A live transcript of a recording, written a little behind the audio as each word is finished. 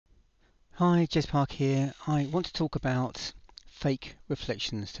Hi, Jez Park here. I want to talk about fake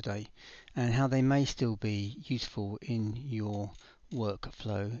reflections today and how they may still be useful in your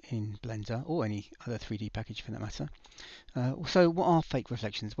workflow in Blender or any other 3D package for that matter. So what are fake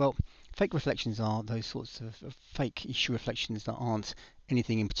reflections? Well, fake reflections are those sorts of fake issue reflections that aren't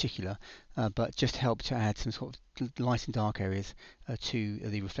anything in particular, but just help to add some sort of light and dark areas to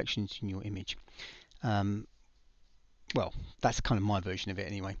the reflections in your image. Well, that's kind of my version of it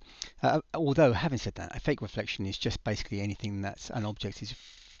anyway. Although, having said that, a fake reflection is just basically anything that an object is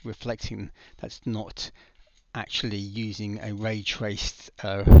reflecting that's not actually using a ray traced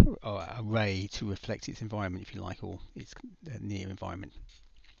or a ray to reflect its environment, if you like, or its near environment.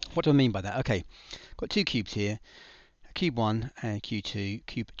 What do I mean by that? Okay, got two cubes here, cube 1 and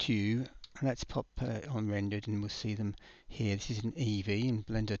cube 2. Let's pop on rendered and we'll see them here. This is an Eevee in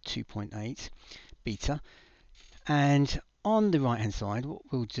Blender 2.8 beta. And on the right hand side, what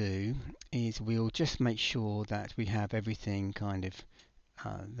we'll do is we'll just make sure that we have everything kind of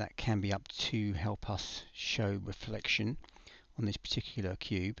that can be up to help us show reflection on this particular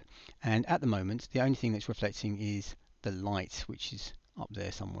cube. And at the moment, the only thing that's reflecting is the light, which is up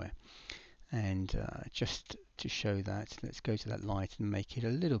there somewhere. And just to show that, let's go to that light and make it a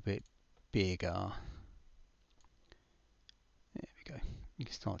little bit bigger. There we go. You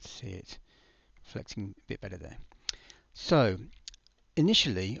can start to see it reflecting a bit better there. So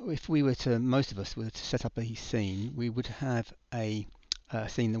initially, if we were to, most of us were to set up a scene, we would have a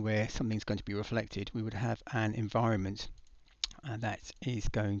scene where something's going to be reflected. We would have an environment that is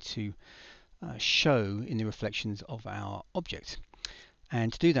going to show in the reflections of our object.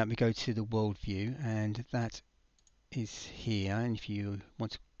 And to do that, we go to the world view, and that is here. And if you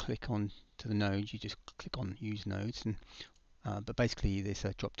want to click on to the nodes, you just click on use nodes, and but basically there's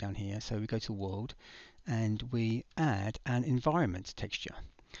a drop down here. So we go to world and we add an environment texture.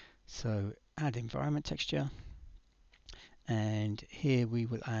 So add environment texture, and here we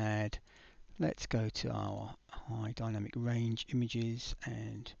will add, let's go to our high dynamic range images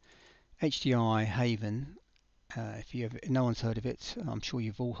and HDR Haven. If you no one's heard of it, I'm sure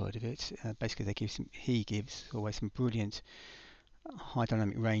you've all heard of it. Basically he gives always some brilliant high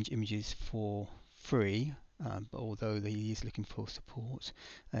dynamic range images for free, but although he is looking for support.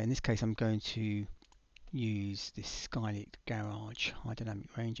 In this case I'm going to use this Skylit Garage high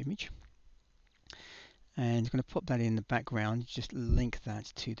dynamic range image, and I'm going to pop that in the background, just link that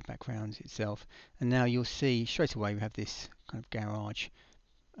to the background itself, and now you'll see straight away we have this kind of garage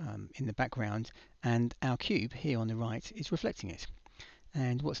in the background, and our cube here on the right is reflecting it.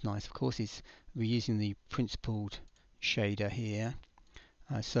 And what's nice, of course, is we're using the principled shader here,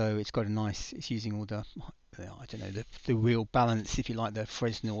 so it's got a nice, it's using all the I don't know, the real balance, if you like, the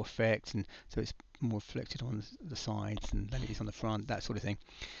Fresnel effect, and so it's more reflected on the sides than it is on the front, that sort of thing.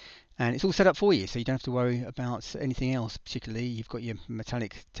 And it's all set up for you, so you don't have to worry about anything else particularly. You've got your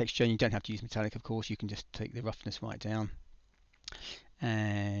metallic texture, and you don't have to use metallic, of course. You can just take the roughness right down,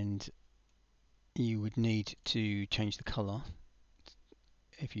 and you would need to change the color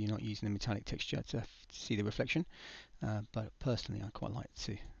if you're not using the metallic texture to see the reflection, but personally I quite like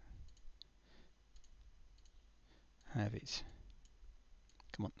to have it,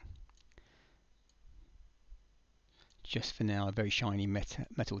 come on, just for now, a very shiny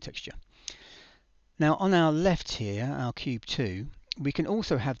metal texture. Now on our left here, our cube 2, we can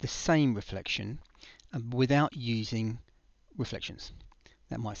also have the same reflection without using reflections.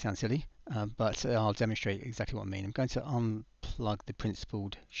 That might sound silly, but I'll demonstrate exactly what I mean. I'm going to unplug the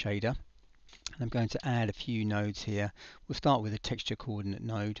principled shader, and I'm going to add a few nodes here. We'll start with a texture coordinate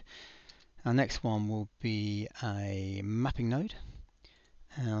node. Our next one will be a mapping node.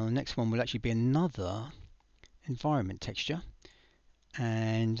 Our next one will actually be another environment texture,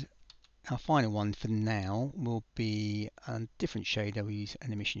 and our final one for now will be a different shader. We use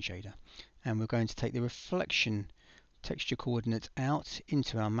an emission shader, and we're going to take the reflection texture coordinates out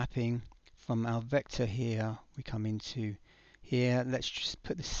into our mapping. From our vector here we come into here. Let's just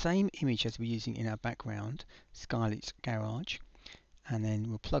put the same image as we're using in our background, Skylit Garage, and then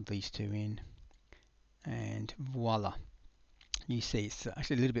we'll plug these two in, and voila, you see it's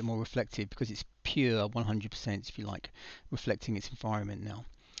actually a little bit more reflective because it's pure 100%, if you like, reflecting its environment now,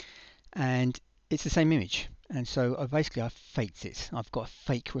 and it's the same image. And so basically I've faked it. I've got a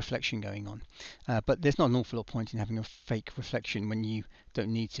fake reflection going on, but there's not an awful lot of point in having a fake reflection when you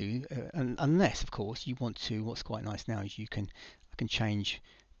don't need to, unless of course you want to. What's quite nice now is I can change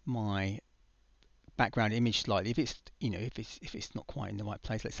my background image slightly if it's, you know, if it's not quite in the right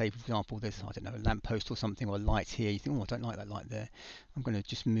place. Let's say for example there's, I don't know, a lamppost or something, or a light here. You think, oh, I don't like that light there, I'm going to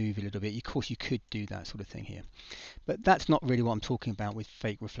just move a little bit. Of course you could do that sort of thing here, but that's not really what I'm talking about with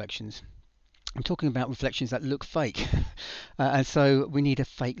fake reflections. I'm talking about reflections that look fake. And so we need a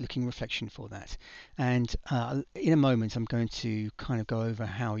fake looking reflection for that. And in a moment I'm going to kind of go over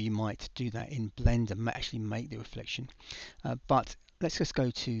how you might do that in Blender, actually make the reflection. But let's just go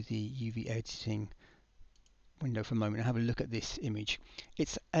to the UV editing window for a moment and have a look at this image.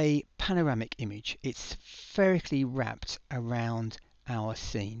 It's a panoramic image. It's spherically wrapped around our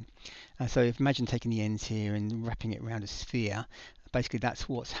scene. So if imagine taking the ends here and wrapping it around a sphere, basically that's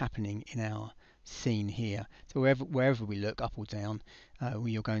what's happening in our scene here. So wherever we look, up or down,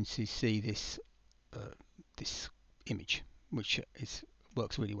 you're going to see this this image, which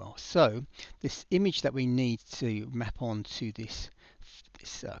works really well. So this image that we need to map onto this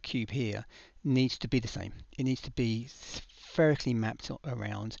cube here needs to be the same. It needs to be spherically mapped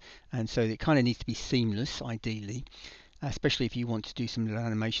around, and so it kind of needs to be seamless, ideally, especially if you want to do some little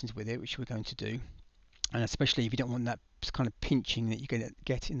animations with it, which we're going to do, and especially if you don't want that kind of pinching that you're going to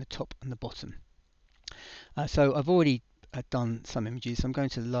get in the top and the bottom. So I've already done some images. I'm going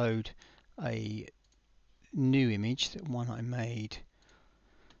to load a new image, that one I made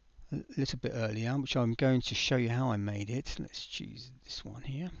a little bit earlier, which I'm going to show you how I made it. Let's choose this one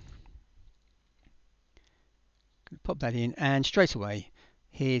here. Pop that in, and straight away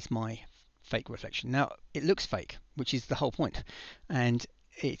here's my fake reflection. Now it looks fake, which is the whole point, and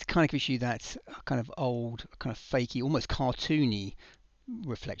it kind of gives you that kind of old, kind of fakey, almost cartoony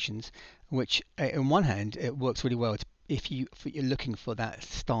reflections, which on one hand it works really well if you're looking for that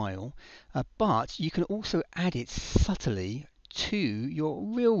style, but you can also add it subtly to your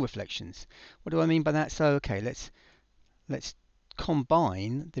real reflections. What do I mean by that? So okay, let's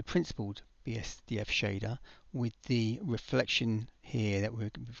combine the principled BSDF shader with the reflection here that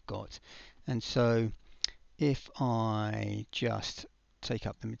we've got. And so if I just take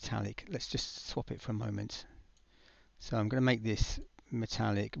up the metallic, let's just swap it for a moment. So I'm going to make this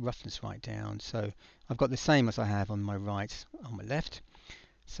metallic roughness right down, so I've got the same as I have on my right, on my left.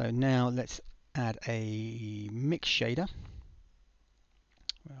 So now let's add a mix shader.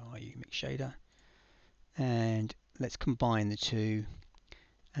 Where are you, mix shader? And let's combine the two.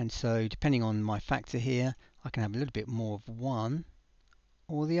 And so depending on my factor here, I can have a little bit more of one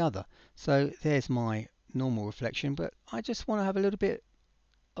or the other. So there's my normal reflection, but I just want to have a little bit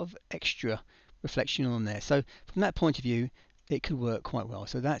of extra reflection on there. So from that point of view, it could work quite well.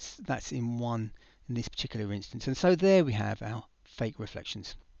 So that's in this particular instance. And so there we have our fake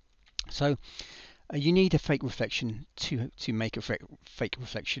reflections. So you need a fake reflection to make a fake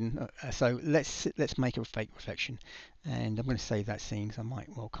reflection. So let's make a fake reflection, and I'm going to save that scene because I might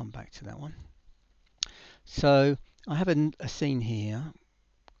well come back to that one. So I have a scene here.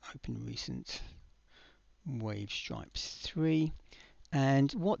 Open recent wave stripes 3,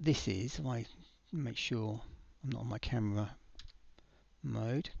 and what this is, if I make sure I'm not on my camera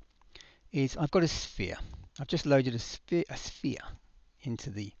mode, is I've got a sphere. I've just loaded a sphere into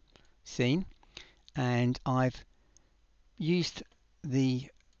the scene, and I've used the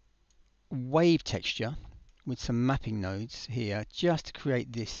wave texture with some mapping nodes here just to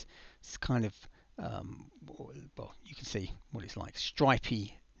create this kind of well, you can see what it's like,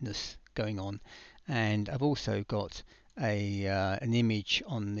 stripiness going on. And I've also got an image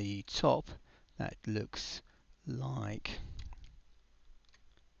on the top that looks like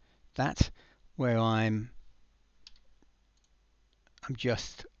that, where I'm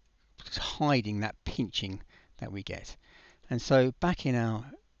just hiding that pinching that we get. And so back in our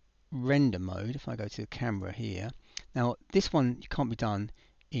render mode, if I go to the camera here, now this one can't be done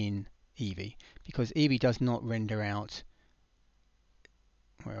in Eevee because Eevee does not render out.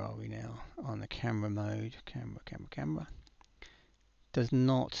 Where are we now? On the camera mode, camera does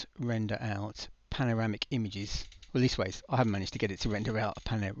not render out panoramic images. Well, this ways I haven't managed to get it to render out a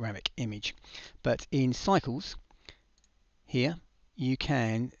panoramic image, but in cycles here you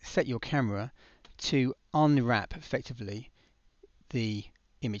can set your camera to unwrap effectively the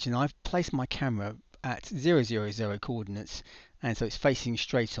image, and I've placed my camera at 0, 0, 0 coordinates, and so it's facing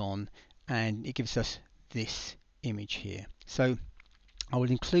straight on, and it gives us this image here. So I will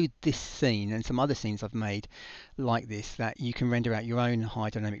include this scene and some other scenes I've made like this that you can render out your own high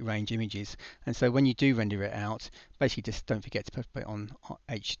dynamic range images. And so when you do render it out, basically just don't forget to put it on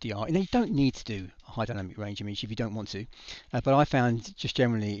HDR. And you don't need to do a high dynamic range image if you don't want to, but I found just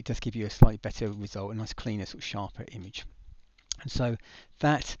generally it does give you a slightly better result, a nice cleaner, sort of sharper image. And so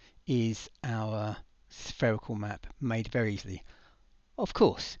that is our spherical map made very easily. Of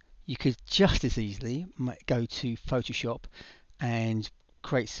course, you could just as easily go to Photoshop and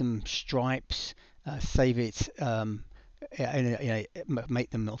create some stripes, save it, make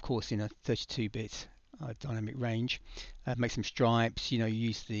them of course in a 32-bit dynamic range, make some stripes,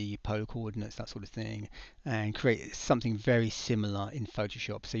 use the polar coordinates, that sort of thing, and create something very similar in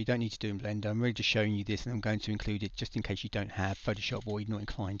Photoshop. So you don't need to do it in Blender. I'm really just showing you this, and I'm going to include it just in case you don't have Photoshop or you're not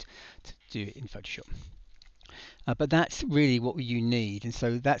inclined to do it in Photoshop. But that's really what you need, and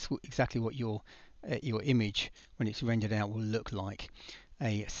so that's exactly what your image, when it's rendered out, will look like.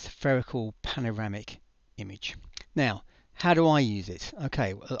 A spherical panoramic image. Now, how do I use it?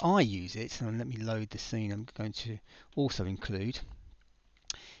 Okay, well, I use it, and let me load the scene I'm going to also include,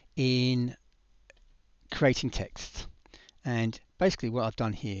 in creating text. And basically what I've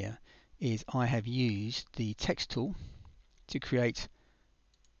done here is I have used the text tool to create.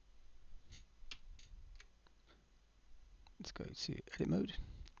 Let's go to edit mode.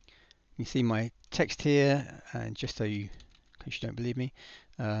 You see my text here, and just so you, in case you don't believe me,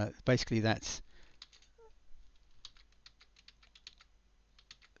 basically that's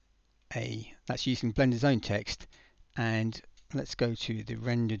using Blender's own text. And let's go to the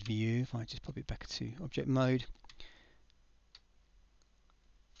rendered view. If I just pop it back to object mode,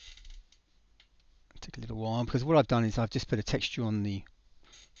 it'll take a little while, because what I've done is I've just put a texture on the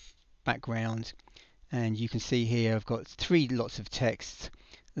background, and you can see here I've got 3 lots of text.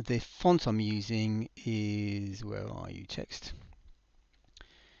 The font I'm using is, where are you, text,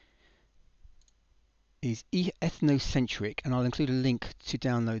 is Ethnocentric, and I'll include a link to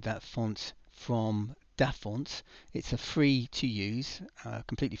download that font from Dafont. It's a free to use,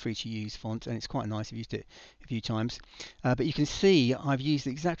 completely free to use font, and it's quite nice. I've used it a few times. But you can see I've used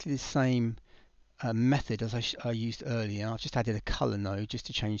exactly the same method as I used earlier. I've just added a color node just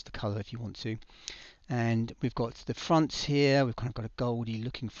to change the color if you want to. And we've got the fronts here. We've kind of got a goldy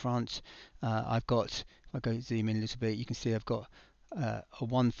looking front. I've got, if I go zoom in a little bit, you can see I've got a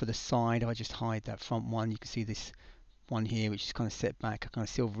one for the side. If I just hide that front one, you can see this one here, which is kind of set back, a kind of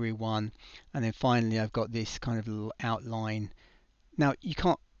silvery one. And then finally I've got this kind of little outline. Now you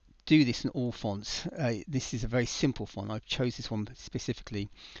can't do this in all fonts. This is a very simple font. I chose this one specifically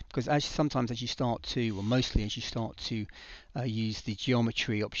because sometimes as you start to, or mostly as you start to use the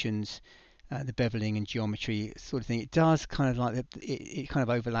geometry options, the beveling and geometry sort of thing, it does kind of like it kind of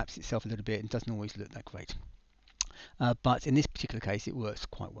overlaps itself a little bit and doesn't always look that great. But in this particular case it works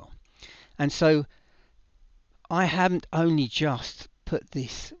quite well. And so I haven't only just put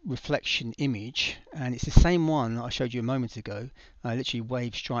this reflection image, and it's the same one that I showed you a moment ago, literally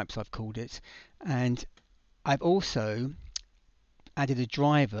wave stripes I've called it, and I've also added a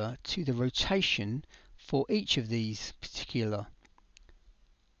driver to the rotation for each of these particular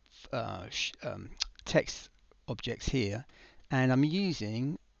text objects here, and I'm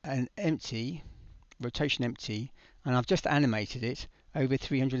using an empty rotation empty, and I've just animated it over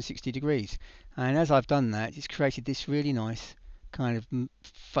 360 degrees, and as I've done that, it's created this really nice kind of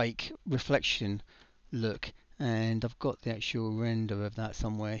fake reflection look. And I've got the actual render of that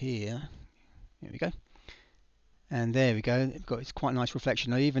somewhere here. Here we go, and there we go. It's quite a nice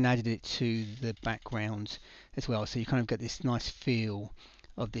reflection. I even added it to the background as well, so you kind of get this nice feel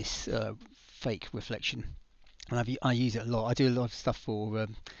of this fake reflection. And I use it a lot. I do a lot of stuff for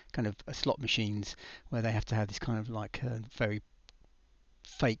kind of slot machines where they have to have this kind of like very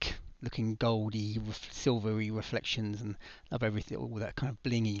fake looking goldy, silvery reflections, and love everything, all that kind of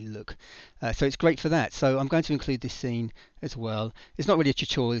blingy look. So it's great for that. So I'm going to include this scene as well. It's not really a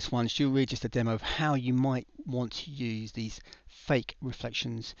tutorial, this one. It's really just a demo of how you might want to use these fake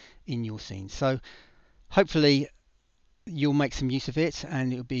reflections in your scene. So hopefully you'll make some use of it,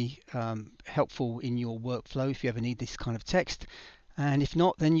 and it'll be helpful in your workflow if you ever need this kind of text. And if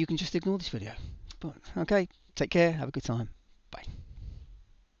not, then you can just ignore this video. But okay, take care, have a good time.